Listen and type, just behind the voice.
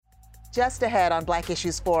Just ahead on Black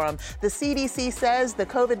Issues Forum, the CDC says the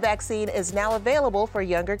COVID vaccine is now available for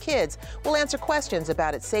younger kids. We'll answer questions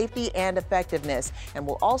about its safety and effectiveness, and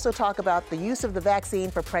we'll also talk about the use of the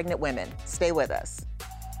vaccine for pregnant women. Stay with us.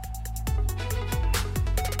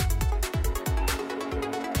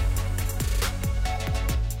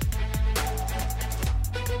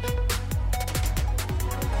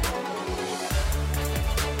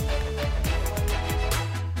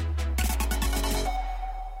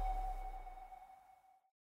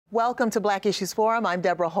 Welcome to Black Issues Forum. I'm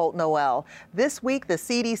Deborah Holt-Noel. This week, the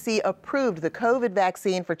CDC approved the COVID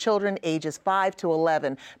vaccine for children ages 5 to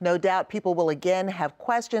 11. No doubt people will again have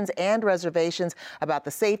questions and reservations about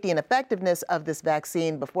the safety and effectiveness of this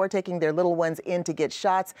vaccine before taking their little ones in to get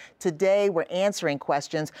shots. Today, we're answering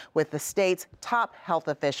questions with the state's top health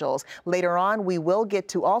officials. Later on, we will get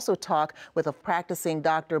to also talk with a practicing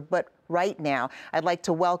doctor, but right now, I'd like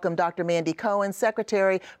to welcome Dr. Mandy Cohen,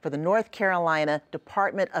 Secretary for the North Carolina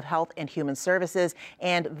Department of Health and Human Services,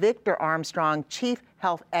 and Victor Armstrong, Chief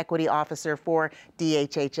Health Equity Officer for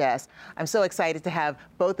DHHS. I'm so excited to have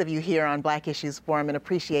both of you here on Black Issues Forum and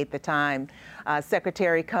appreciate the time.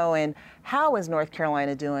 Secretary Cohen, how is North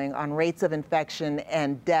Carolina doing on rates of infection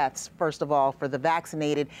and deaths, first of all, for the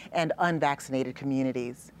vaccinated and unvaccinated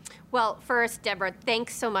communities? Well, first, Deborah,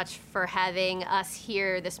 thanks so much for having us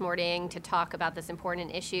here this morning to talk about this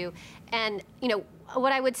important issue. And,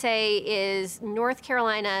 what I would say is North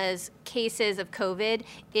Carolina's cases of COVID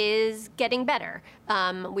is getting better.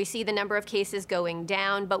 We see the number of cases going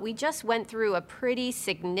down, but we just went through a pretty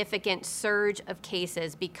significant surge of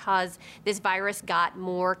cases because this virus got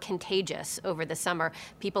more contagious over the summer.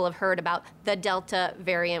 People have heard about the Delta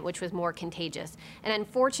variant, which was more contagious. And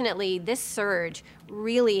unfortunately, this surge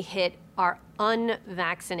really hit our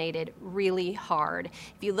unvaccinated really hard.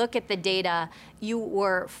 If you look at the data, you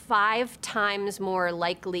were 5 times more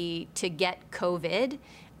likely to get COVID,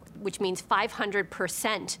 which means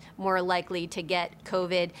 500% more likely to get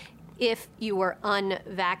COVID if you were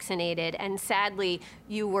unvaccinated. And sadly,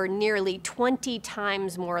 you were nearly 20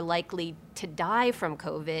 times more likely to die from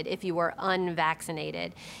COVID if you were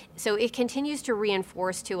unvaccinated. So it continues to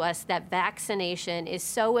reinforce to us that vaccination is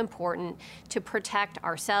so important to protect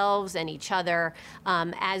ourselves and each other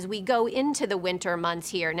as we go into the winter months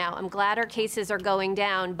here. Now, I'm glad our cases are going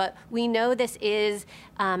down, but we know this is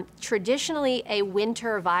traditionally a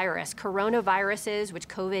winter virus. Coronaviruses, which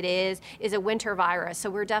COVID is a winter virus. So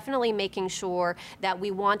we're definitely making sure that we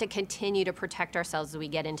want to continue to protect ourselves as we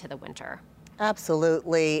get into the winter.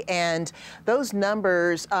 Absolutely. And those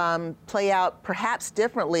numbers play out perhaps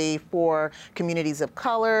differently for communities of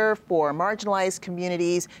color, for marginalized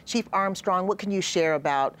communities. Chief Armstrong, what can you share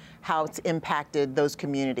about how it's impacted those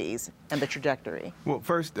communities and the trajectory? Well,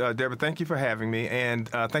 first, Deborah, thank you for having me, and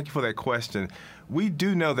thank you for that question. We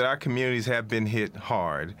do know that our communities have been hit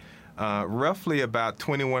hard. Roughly about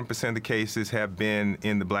 21% of the cases have been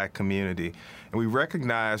in the Black community. And we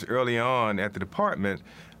recognized early on at the department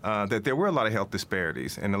that there were a lot of health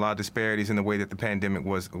disparities and a lot of disparities in the way that the pandemic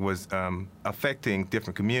was affecting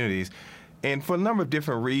different communities. And for a number of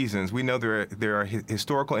different reasons, we know there are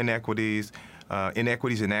historical inequities,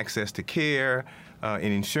 inequities in access to care,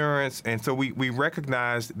 in insurance. And so we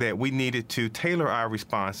recognized that we needed to tailor our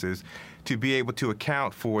responses to be able to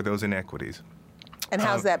account for those inequities. And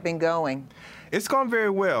how's that been going? It's gone very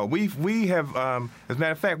well. We have, as a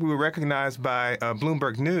matter of fact, we were recognized by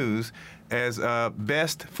Bloomberg News as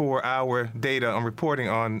best for our data on reporting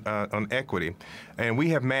on equity, and we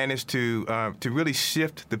have managed to really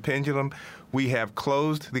shift the pendulum. We have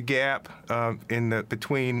closed the gap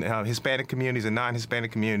between Hispanic communities and non-Hispanic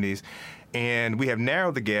communities, and we have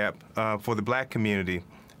narrowed the gap for the Black community.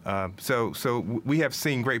 So we have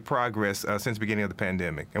seen great progress since the beginning of the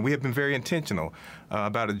pandemic, and we have been very intentional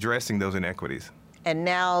about addressing those inequities. And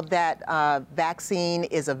now that vaccine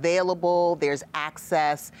is available, there's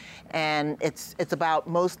access, and it's about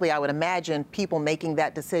mostly, I would imagine, people making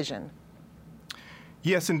that decision.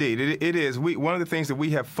 Yes, indeed, it is. One of the things that we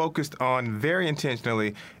have focused on very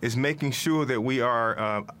intentionally is making sure that we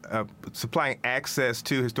are supplying access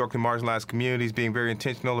to historically marginalized communities, being very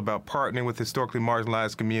intentional about partnering with historically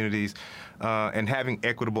marginalized communities and having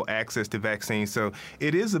equitable access to vaccines. So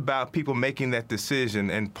it is about people making that decision,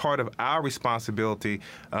 and part of our responsibility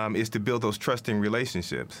is to build those trusting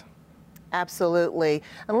relationships. Absolutely.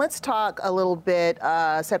 And let's talk a little bit,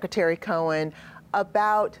 Secretary Cohen,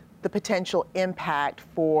 about the potential impact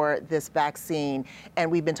for this vaccine.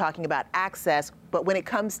 And we've been talking about access. But when it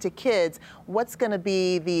comes to kids, what's going to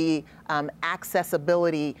be the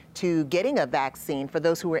accessibility to getting a vaccine for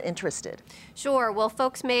those who are interested? Sure. Well,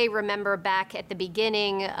 folks may remember back at the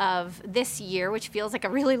beginning of this year, which feels like a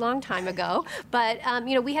really long time ago, but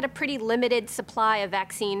we had a pretty limited supply of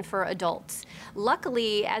vaccine for adults.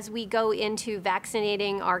 Luckily, as we go into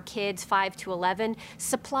vaccinating our kids 5 to 11,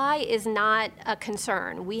 supply is not a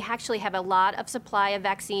concern. We actually have a lot of supply of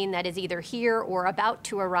vaccine that is either here or about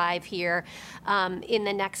to arrive here in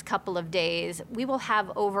the next couple of days. We will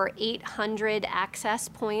have over 800 access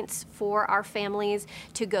points for our families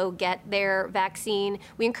to go get their vaccine.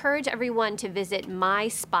 We encourage everyone to visit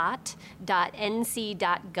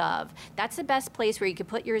myspot.nc.gov. That's the best place where you can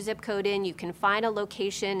put your zip code in, you can find a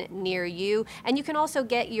location near you, and you can also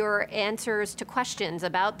get your answers to questions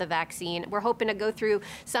about the vaccine. We're hoping to go through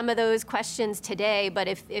some of those questions today, but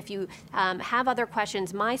if you have other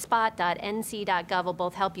questions, myspot.nc.gov will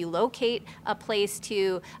both help you locate a place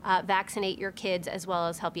to vaccinate your kids as well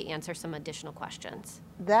as help you answer some additional questions.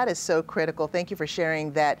 That is so critical. Thank you for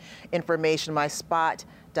sharing that information,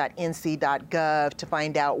 myspot.nc.gov, to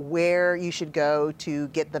find out where you should go to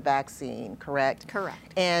get the vaccine, correct? Correct.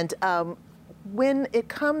 And when it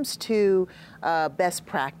comes to best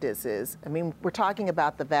practices, I mean, we're talking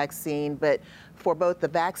about the vaccine, but for both the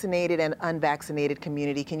vaccinated and unvaccinated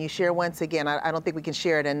community, can you share once again, I don't think we can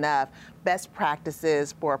share it enough, best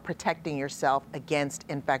practices for protecting yourself against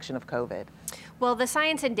infection of COVID? Well, the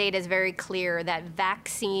science and data is very clear that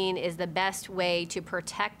vaccine is the best way to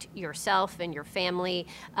protect yourself and your family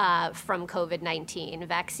from COVID-19.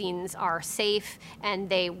 Vaccines are safe and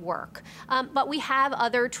they work. But we have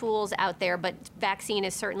other tools out there, but vaccine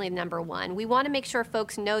is certainly number one. We want to make sure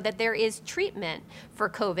folks know that there is treatment for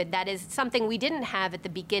COVID. That is something we didn't have at the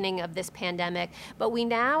beginning of this pandemic, but we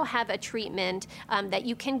now have a treatment that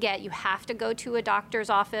you can get. You have to go to a doctor's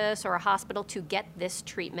office or a hospital to get this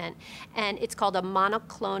treatment, and it's called a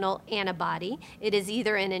monoclonal antibody. It is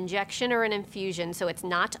either an injection or an infusion, so it's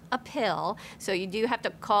not a pill. So you do have to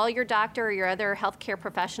call your doctor or your other healthcare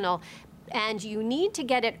professional, and you need to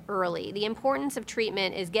get it early. The importance of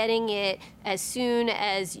treatment is getting it as soon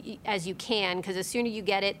as you can, because the sooner you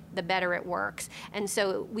get it, the better it works. And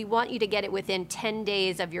so we want you to get it within 10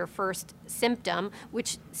 days of your first symptom,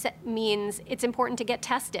 which means it's important to get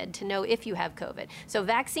tested to know if you have COVID. So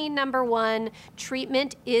vaccine number one,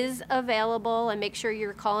 treatment is available, and make sure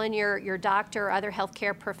you're calling your doctor or other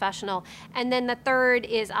healthcare professional. And then the third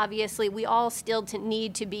is obviously we all still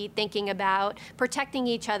need to be thinking about protecting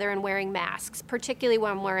each other and wearing masks, particularly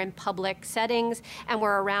when we're in public settings and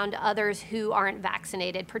we're around others who aren't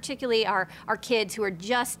vaccinated, particularly our kids who are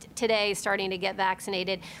just today starting to get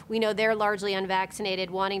vaccinated. We know they're largely unvaccinated,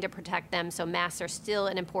 wanting to protect them, so masks are still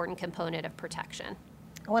an important component of protection.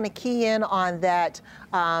 I want to key in on that,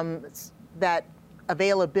 that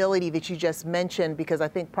availability that you just mentioned, because I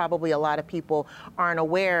think probably a lot of people aren't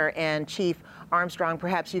aware. And Chief Armstrong,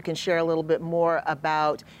 perhaps you can share a little bit more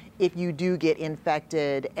about if you do get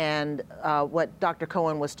infected and what Dr.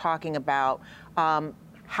 Cohen was talking about.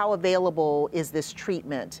 How available is this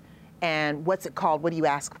treatment and what's it called? What do you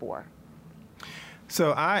ask for?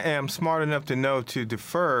 So I am smart enough to know to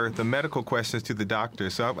defer the medical questions to the doctor.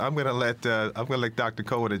 So I'm going to let Dr.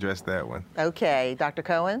 Cohen address that one. Okay, Dr.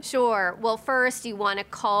 Cohen. Sure. Well, first you want to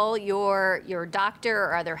call your doctor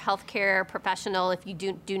or other healthcare professional. If you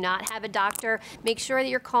do not have a doctor, make sure that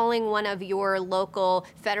you're calling one of your local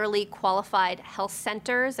federally qualified health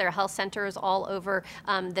centers. There are health centers all over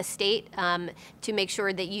the state to make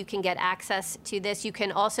sure that you can get access to this. You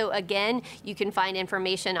can also, again, you can find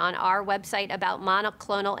information on our website about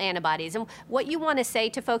monoclonal antibodies. And what you want to say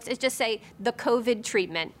to folks is just say the COVID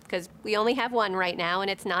treatment, because we only have one right now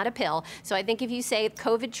and it's not a pill. So I think if you say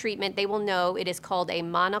COVID treatment, they will know it is called a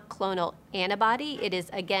monoclonal antibody. It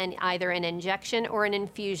is, again, either an injection or an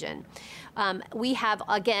infusion. We have,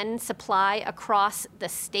 again, supply across the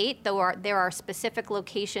state, though there are specific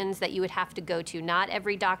locations that you would have to go to. Not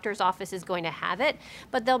every doctor's office is going to have it,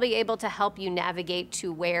 but they'll be able to help you navigate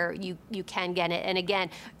to where you can get it. And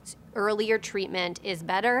again, earlier treatment is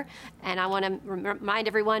better. And I want to remind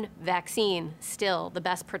everyone, vaccine, still the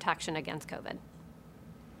best protection against COVID.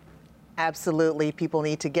 Absolutely. People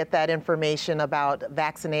need to get that information about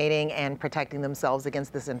vaccinating and protecting themselves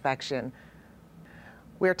against this infection.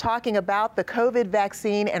 We're talking about the COVID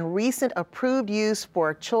vaccine and recent approved use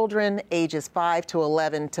for children ages 5 to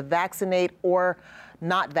 11 to vaccinate or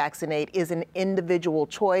not vaccinate is an individual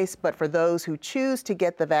choice, but for those who choose to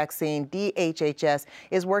get the vaccine, DHHS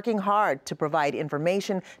is working hard to provide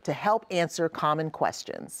information to help answer common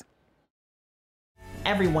questions.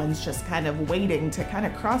 everyone's just kind of waiting to kind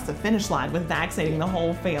of cross the finish line with vaccinating the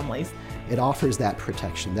whole family. It offers that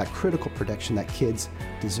protection, that critical protection that kids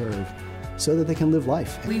deserve so that they can live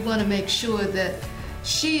life. We want to make sure that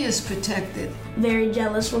she is protected. Very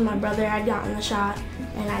jealous when my brother had gotten the shot,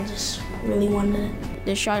 and I just really wanted it.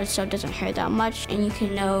 The shot itself doesn't hurt that much, and you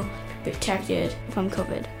can know protected from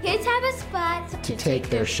COVID. Kids have a spot to take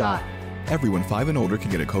their shot. Everyone 5 and older can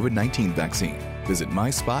get a COVID-19 vaccine. Visit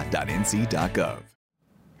myspot.nc.gov.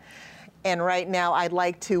 And right now, I'd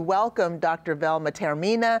like to welcome Dr. Velma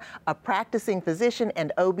Taormina, a practicing physician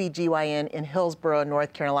and OBGYN in Hillsborough,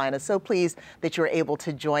 North Carolina. So pleased that you're able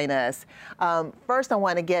to join us. First, I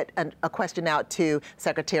want to get a question out to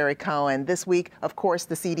Secretary Cohen. This week, of course,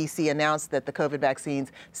 the CDC announced that the COVID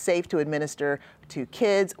vaccine's safe to administer to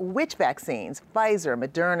kids. Which vaccines, Pfizer,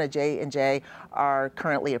 Moderna, J&J, are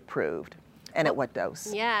currently approved? And at what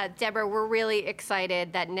dose? Yeah, Deborah, we're really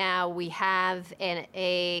excited that now we have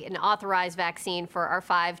an authorized vaccine for our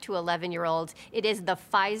 5 to 11-year-olds. It is the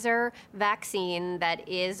Pfizer vaccine that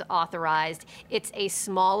is authorized. It's a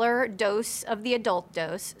smaller dose of the adult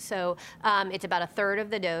dose, so it's about a third of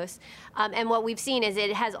the dose. And what we've seen is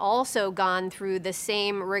it has also gone through the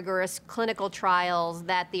same rigorous clinical trials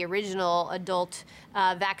that the original adult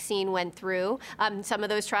vaccine went through. Some of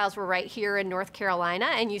those trials were right here in North Carolina,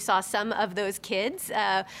 and you saw some of those kids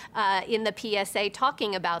in the PSA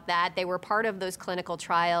talking about that. They were part of those clinical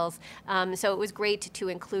trials, so it was great to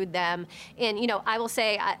include them. And, you know, I will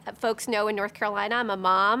say, folks know in North Carolina, I'm a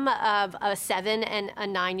mom of a 7 and a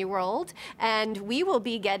 9-year-old, and we will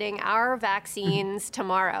be getting our vaccines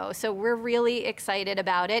tomorrow. So we're really excited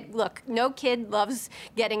about it. Look, no kid loves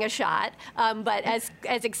getting a shot, but as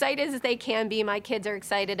excited as they can be, my kids are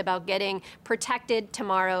excited about getting protected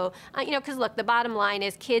tomorrow. You know, because look, the bottom line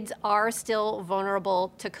is kids are still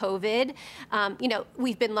vulnerable to COVID. You know,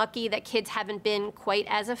 we've been lucky that kids haven't been quite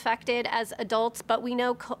as affected as adults, but we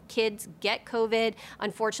know kids get COVID.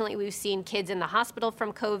 Unfortunately, we've seen kids in the hospital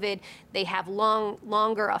from COVID. They have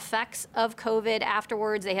longer effects of COVID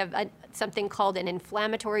afterwards. They have something called an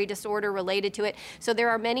inflammatory disorder related to it. So there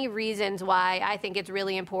are many reasons why I think it's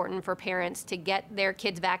really important for parents to get their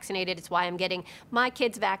kids vaccinated. It's why I'm getting my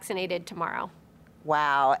kids vaccinated tomorrow.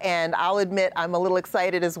 Wow, and I'll admit I'm a little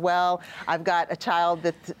excited as well. I've got a child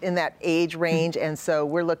that's in that age range, and so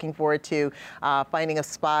we're looking forward to finding a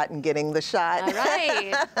spot and getting the shot. All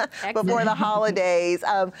right. Before the holidays.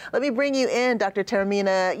 Let me bring you in, Dr.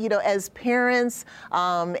 Taormina. You know, as parents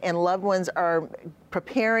and loved ones are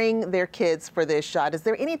preparing their kids for this shot, is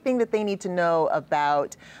there anything that they need to know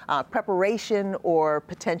about preparation or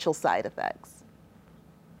potential side effects?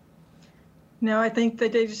 No, I think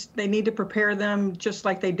that they need to prepare them just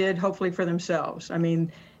like they did, hopefully, for themselves. I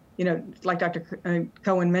mean, you know, like Dr.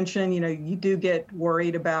 Cohen mentioned, you know, you do get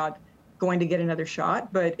worried about going to get another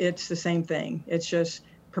shot, but it's the same thing. It's just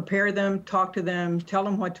prepare them, talk to them, tell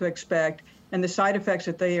them what to expect, and the side effects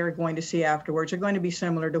that they are going to see afterwards are going to be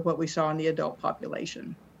similar to what we saw in the adult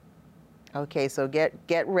population. Okay, so get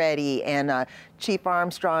ready. And Chief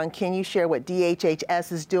Armstrong, can you share what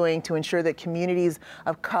DHHS is doing to ensure that communities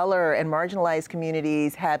of color and marginalized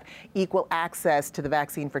communities have equal access to the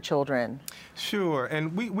vaccine for children? Sure,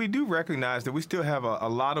 and we do recognize that we still have a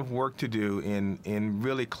lot of work to do in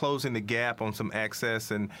really closing the gap on some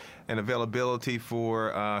access and availability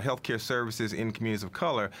for healthcare services in communities of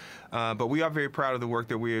color. But we are very proud of the work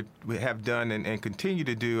that we have done and continue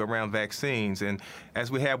to do around vaccines. And as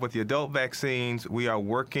we have with the adult vaccines, we are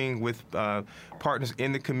working with partners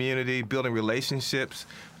in the community, building relationships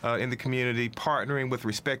in the community, partnering with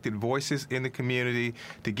respected voices in the community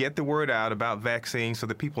to get the word out about vaccines so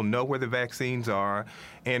that people know where the vaccines are,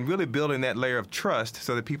 and really building that layer of trust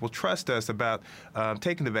so that people trust us about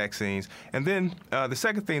taking the vaccines. And then the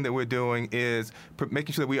second thing that we're doing is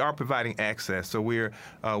making sure that we are providing access. So we're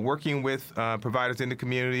working with providers in the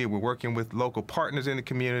community. We're working with local partners in the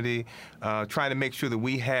community, trying to make sure that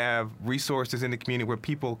we have resources in the community where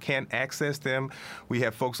people can access them. We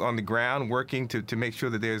have folks on the ground working to make sure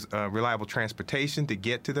that there's reliable transportation to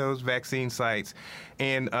get to those vaccine sites,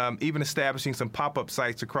 and even establishing some pop-up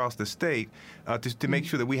sites across the state to make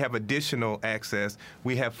sure that we have additional access.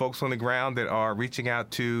 We have folks on the ground that are reaching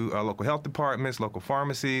out to local health departments, local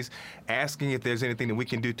pharmacies, asking if there's anything that we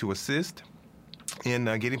can do to assist in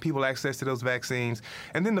getting people access to those vaccines.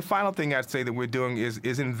 And then the final thing I'd say that we're doing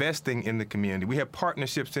is investing in the community. We have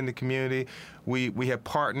partnerships in the community We have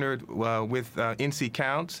partnered with NC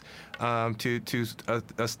Counts to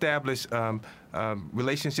establish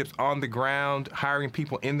relationships on the ground, hiring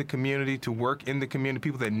people in the community to work in the community,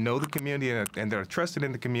 people that know the community and that are trusted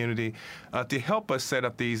in the community, to help us set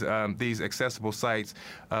up these accessible sites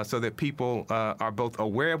so that people are both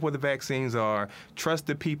aware of where the vaccines are, trust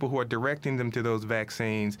the people who are directing them to those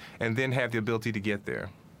vaccines, and then have the ability to get there.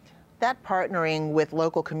 That partnering with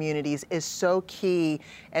local communities is so key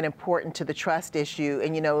and important to the trust issue.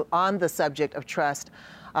 And, you know, on the subject of trust,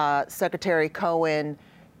 Secretary Cohen,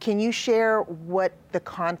 can you share what the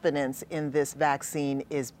confidence in this vaccine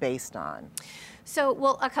is based on? So,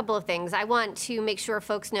 well, a couple of things. I want to make sure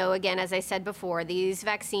folks know, again, as I said before, these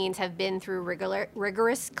vaccines have been through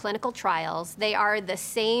rigorous clinical trials. They are the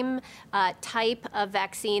same type of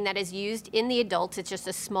vaccine that is used in the adults. It's just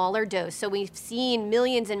a smaller dose. So we've seen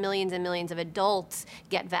millions and millions and millions of adults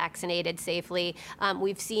get vaccinated safely.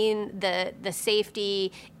 We've seen the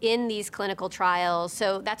safety in these clinical trials.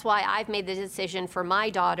 So that's why I've made the decision for my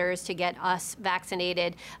daughters to get us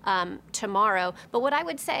vaccinated tomorrow. But what I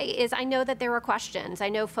would say is I know that there are questions. I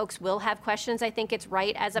know folks will have questions. I think it's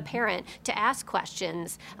right as a parent to ask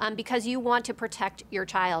questions because you want to protect your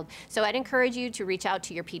child. So I'd encourage you to reach out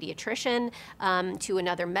to your pediatrician, to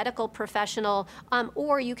another medical professional,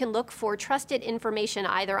 or you can look for trusted information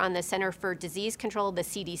either on the Center for Disease Control, the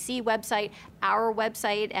CDC website, our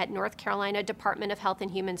website at North Carolina Department of Health and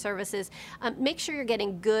Human Services. Make sure you're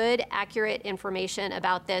getting good, accurate information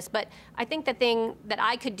about this. But I think the thing that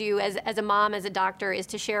I could do as a mom, as a doctor, is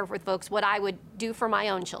to share with folks what I would do for my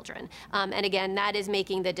own children. And again, that is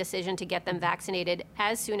making the decision to get them vaccinated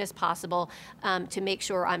as soon as possible to make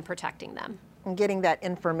sure I'm protecting them. And getting that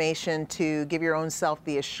information to give your own self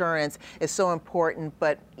the assurance is so important,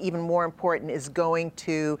 but even more important is going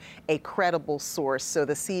to a credible source. So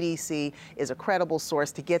the CDC is a credible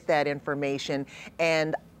source to get that information.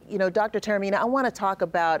 And you know, Dr. Taormina, I want to talk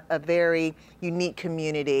about a very unique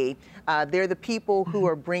community. They're the people who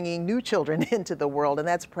are bringing new children into the world, and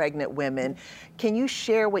that's pregnant women. Can you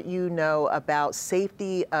share what you know about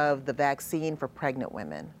safety of the vaccine for pregnant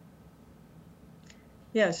women?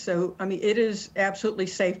 Yes, so I mean, it is absolutely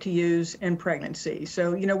safe to use in pregnancy.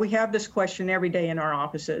 So, you know, we have this question every day in our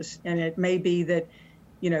offices, and it may be that,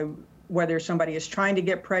 you know, whether somebody is trying to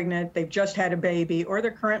get pregnant, they've just had a baby, or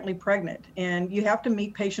they're currently pregnant. And you have to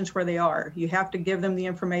meet patients where they are. You have to give them the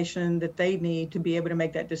information that they need to be able to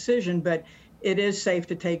make that decision, but it is safe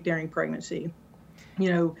to take during pregnancy.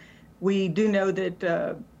 You know, we do know that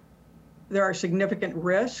there are significant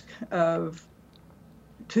risk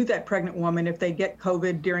to that pregnant woman if they get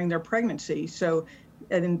COVID during their pregnancy. So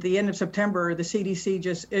at the end of September, the CDC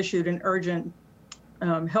just issued an urgent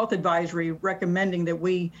health advisory recommending that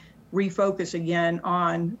we refocus again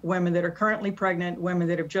on women that are currently pregnant, women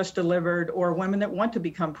that have just delivered, or women that want to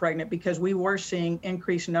become pregnant, because we were seeing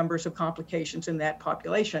increased numbers of complications in that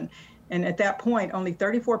population. And at that point, only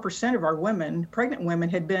 34% of our women, pregnant women,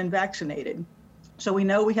 had been vaccinated. So we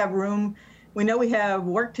know we have room, we know we have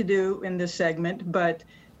work to do in this segment, but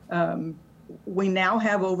we now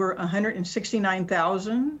have over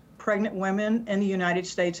 169,000 pregnant women in the United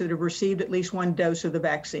States that have received at least one dose of the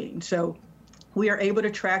vaccine. So we are able to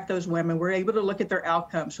track those women. We're able to look at their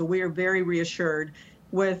outcomes. So we are very reassured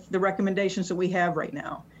with the recommendations that we have right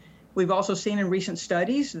now. We've also seen in recent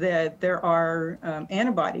studies that there are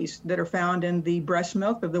antibodies that are found in the breast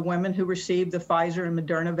milk of the women who received the Pfizer and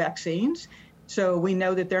Moderna vaccines. So we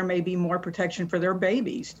know that there may be more protection for their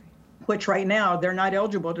babies, which right now they're not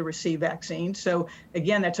eligible to receive vaccines. So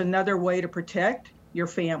again, that's another way to protect your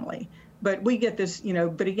family. But we get this, you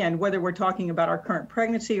know, but again, whether we're talking about our current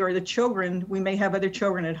pregnancy or the children, we may have other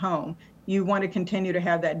children at home. You want to continue to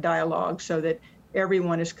have that dialogue so that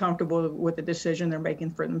everyone is comfortable with the decision they're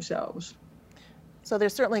making for themselves. So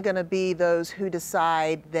there's certainly going to be those who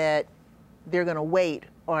decide that they're going to wait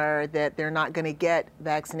or that they're not going to get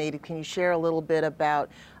vaccinated. Can you share a little bit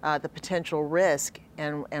about the potential risk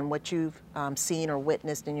and what you've seen or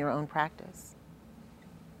witnessed in your own practice?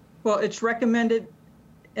 Well, it's recommended.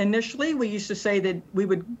 Initially, we used to say that we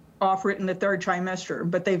would offer it in the third trimester,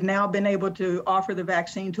 but they've now been able to offer the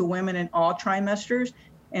vaccine to women in all trimesters,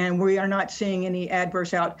 and we are not seeing any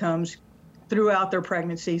adverse outcomes throughout their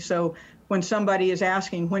pregnancy. So when somebody is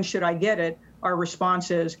asking, when should I get it, our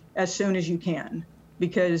response is as soon as you can,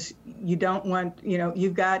 because you don't want, you know,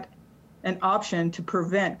 you've got an option to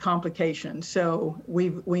prevent complications. So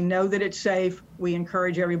we know that it's safe. We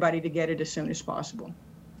encourage everybody to get it as soon as possible.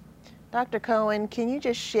 Dr. Cohen, can you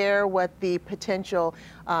just share what the potential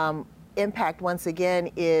impact, once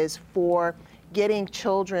again, is for getting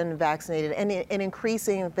children vaccinated and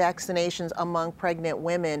increasing vaccinations among pregnant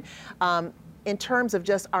women? in terms of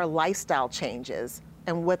just our lifestyle changes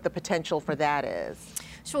and what the potential for that is?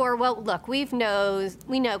 Sure. Well, look, we know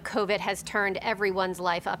COVID has turned everyone's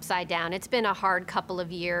life upside down. It's been a hard couple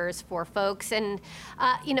of years for folks. And,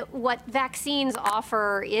 what vaccines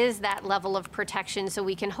offer is that level of protection so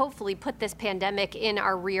we can hopefully put this pandemic in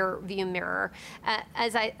our rear view mirror.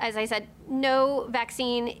 As I said, no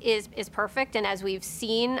vaccine is perfect. And as we've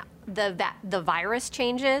seen, the virus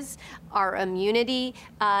changes, our immunity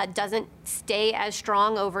doesn't stay as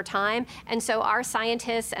strong over time. And so our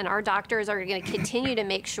scientists and our doctors are going to continue to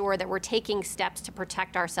make sure that we're taking steps to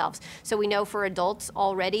protect ourselves. So we know for adults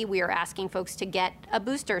already, we are asking folks to get a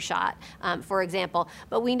booster shot, for example.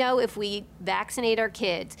 But we know if we vaccinate our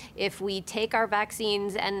kids, if we take our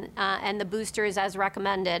vaccines and the boosters as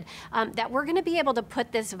recommended, that we're going to be able to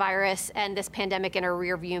put this virus and this pandemic in a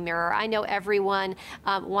rear view mirror. I know everyone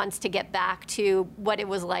wants to get back to what it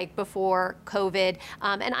was like before COVID.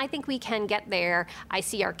 And I think we can get there. I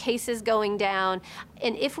see our cases going down.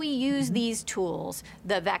 And if we use these tools,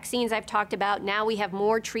 the vaccines I've talked about, now we have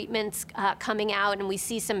more treatments coming out, and we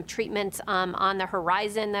see some treatments on the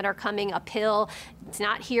horizon that are coming, a pill. It's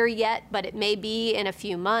not here yet, but it may be in a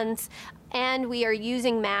few months. And we are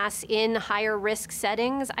using masks in higher risk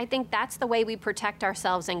settings. I think that's the way we protect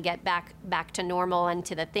ourselves and get back to normal and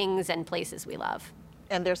to the things and places we love.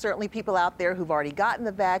 And there's certainly people out there who've already gotten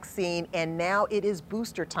the vaccine, and now it is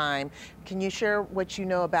booster time. Can you share what you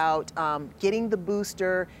know about getting the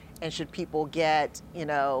booster, and should people get,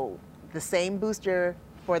 the same booster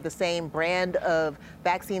for the same brand of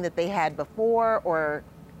vaccine that they had before, or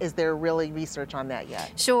is there really research on that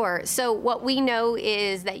yet? Sure. So what we know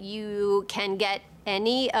is that you can get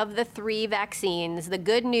any of the 3 vaccines. The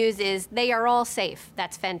good news is they are all safe.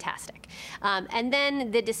 That's fantastic. And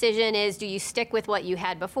then the decision is, do you stick with what you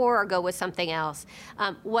had before or go with something else?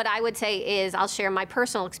 What I would say is, I'll share my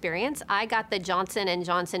personal experience. I got the Johnson &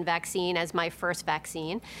 Johnson vaccine as my first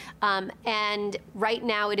vaccine. And right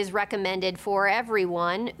now it is recommended for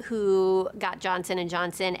everyone who got Johnson &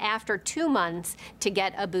 Johnson after 2 months to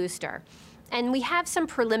get a booster. And we have some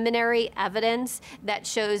preliminary evidence that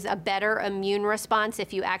shows a better immune response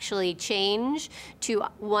if you actually change to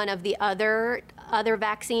one of the other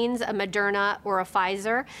vaccines, a Moderna or a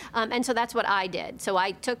Pfizer. And so that's what I did. So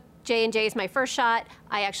I took J&J as my first shot.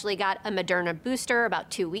 I actually got a Moderna booster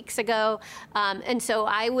about 2 weeks ago. And so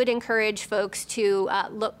I would encourage folks to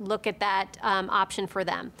look at that option for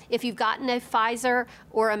them. If you've gotten a Pfizer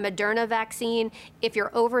or a Moderna vaccine, if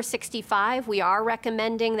you're over 65, we are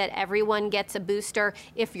recommending that everyone gets a booster.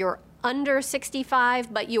 If you're under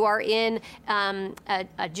 65, but you are in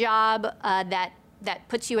a job that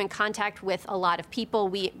puts you in contact with a lot of people,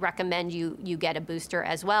 we recommend you get a booster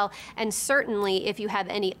as well. And certainly if you have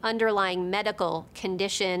any underlying medical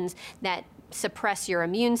conditions that suppress your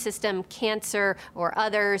immune system, cancer or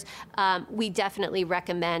others, we definitely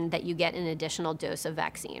recommend that you get an additional dose of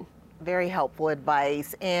vaccine. Very helpful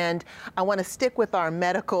advice. And I want to stick with our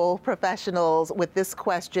medical professionals with this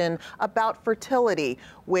question about fertility,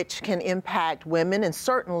 which can impact women and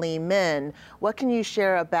certainly men. What can you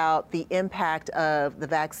share about the impact of the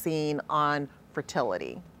vaccine on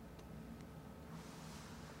fertility?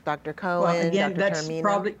 Dr. Cohen, well, again, Dr.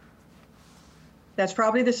 Taormina? That's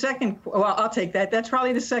probably the second, well, I'll take that. That's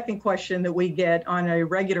probably the second question that we get on a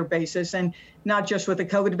regular basis, and not just with the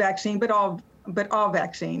COVID vaccine, but all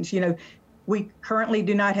vaccines. We currently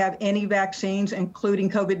do not have any vaccines, including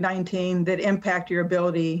COVID-19, that impact your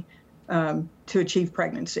ability to achieve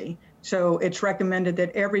pregnancy. So it's recommended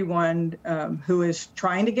that everyone who is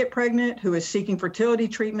trying to get pregnant, who is seeking fertility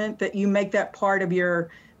treatment, that you make that part of your,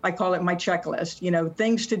 I call it my checklist,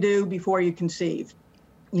 things to do before you conceive.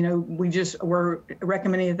 We're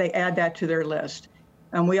recommending that they add that to their list.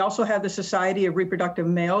 We also have the Society of Reproductive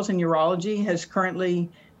Males and Urology is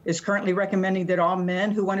currently recommending that all men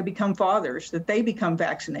who want to become fathers, that they become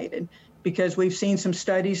vaccinated, because we've seen some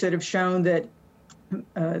studies that have shown that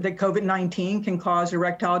that COVID-19 can cause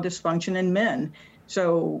erectile dysfunction in men.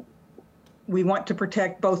 So we want to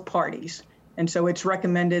protect both parties. And so it's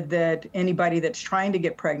recommended that anybody that's trying to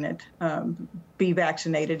get pregnant be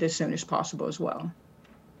vaccinated as soon as possible as well.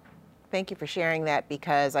 Thank you for sharing that,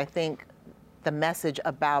 because I think the message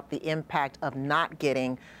about the impact of not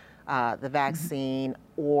getting the vaccine,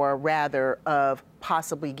 or rather of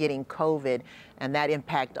possibly getting COVID and that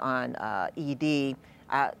impact on ED,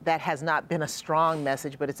 that has not been a strong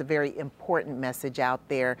message, but it's a very important message out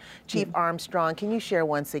there. Chief Armstrong, can you share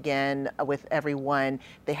once again with everyone,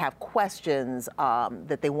 they have questions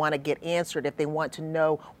that they want to get answered, if they want to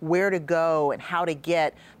know where to go and how to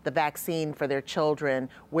get the vaccine for their children,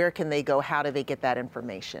 where can they go, how do they get that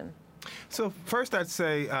information? So first, I'd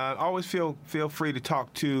say always feel free to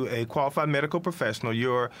talk to a qualified medical professional,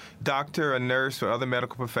 your doctor, a nurse, or other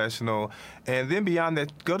medical professional. And then beyond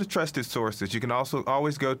that, go to trusted sources. You can also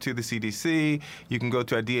always go to the CDC. You can go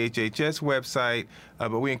to our DHHS website.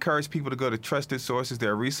 But we encourage people to go to trusted sources.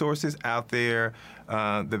 There are resources out there.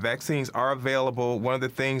 The vaccines are available. One of the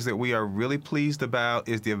things that we are really pleased about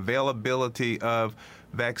is the availability of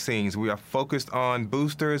vaccines. We are focused on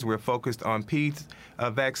boosters. We're focused on peds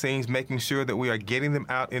vaccines, making sure that we are getting them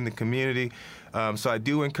out in the community. So I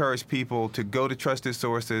do encourage people to go to trusted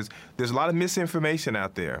sources. There's a lot of misinformation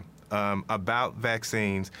out there about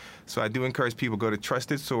vaccines. So I do encourage people to go to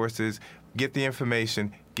trusted sources, get the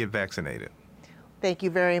information, get vaccinated. Thank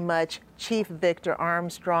you very much, Chief Victor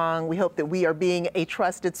Armstrong. We hope that we are being a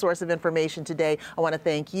trusted source of information today. I want to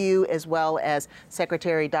thank you, as well as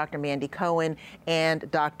Secretary Dr. Mandy Cohen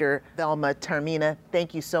and Dr. Velma Taormina.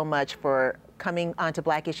 Thank you so much for coming onto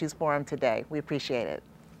Black Issues Forum today. We appreciate it.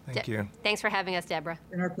 Thank you. Thanks for having us, Deborah.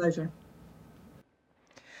 It's been our pleasure.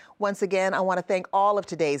 Once again, I want to thank all of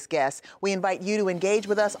today's guests. We invite you to engage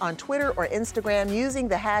with us on Twitter or Instagram using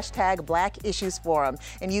the hashtag Black Issues Forum.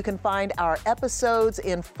 And you can find our episodes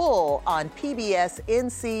in full on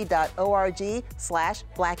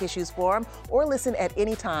pbsnc.org/Black Issues Forum, or listen at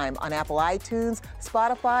any time on Apple iTunes,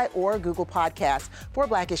 Spotify, or Google Podcasts. For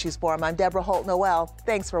Black Issues Forum, I'm Deborah Holt Noel.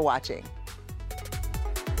 Thanks for watching.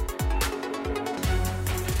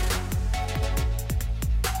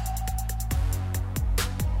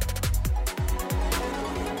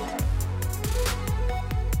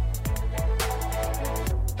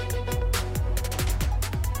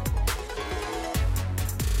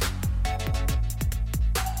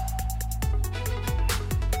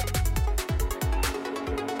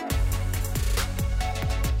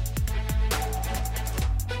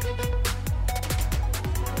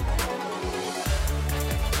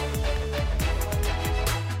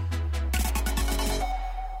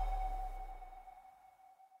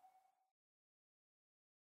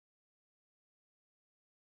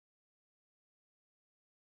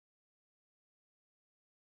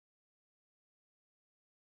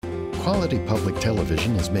 Quality public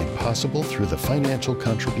television is made possible through the financial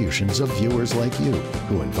contributions of viewers like you,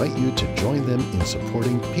 who invite you to join them in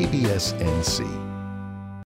supporting PBS NC.